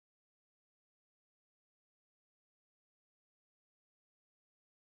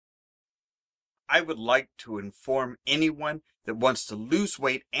I would like to inform anyone that wants to lose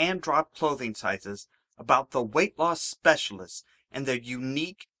weight and drop clothing sizes about the weight loss specialists and their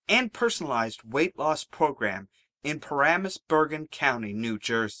unique and personalized weight loss program in Paramus, Bergen County, New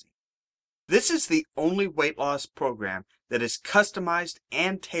Jersey. This is the only weight loss program that is customized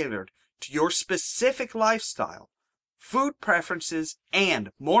and tailored to your specific lifestyle, food preferences,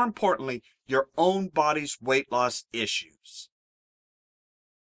 and, more importantly, your own body's weight loss issues.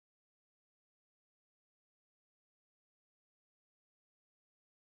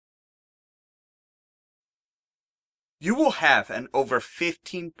 You will have an over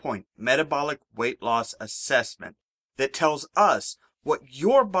 15-point metabolic weight loss assessment that tells us what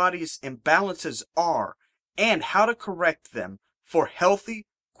your body's imbalances are and how to correct them for healthy,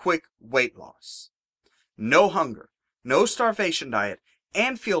 quick weight loss. No hunger, no starvation diet,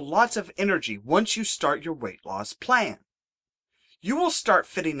 and feel lots of energy once you start your weight loss plan. You will start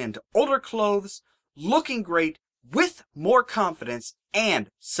fitting into older clothes, looking great, with more confidence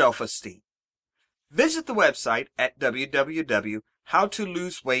and self-esteem. Visit the website at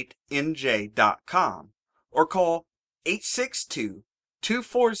www.howtoloseweightnj.com or call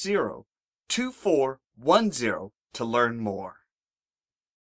 862-240-2410 to learn more.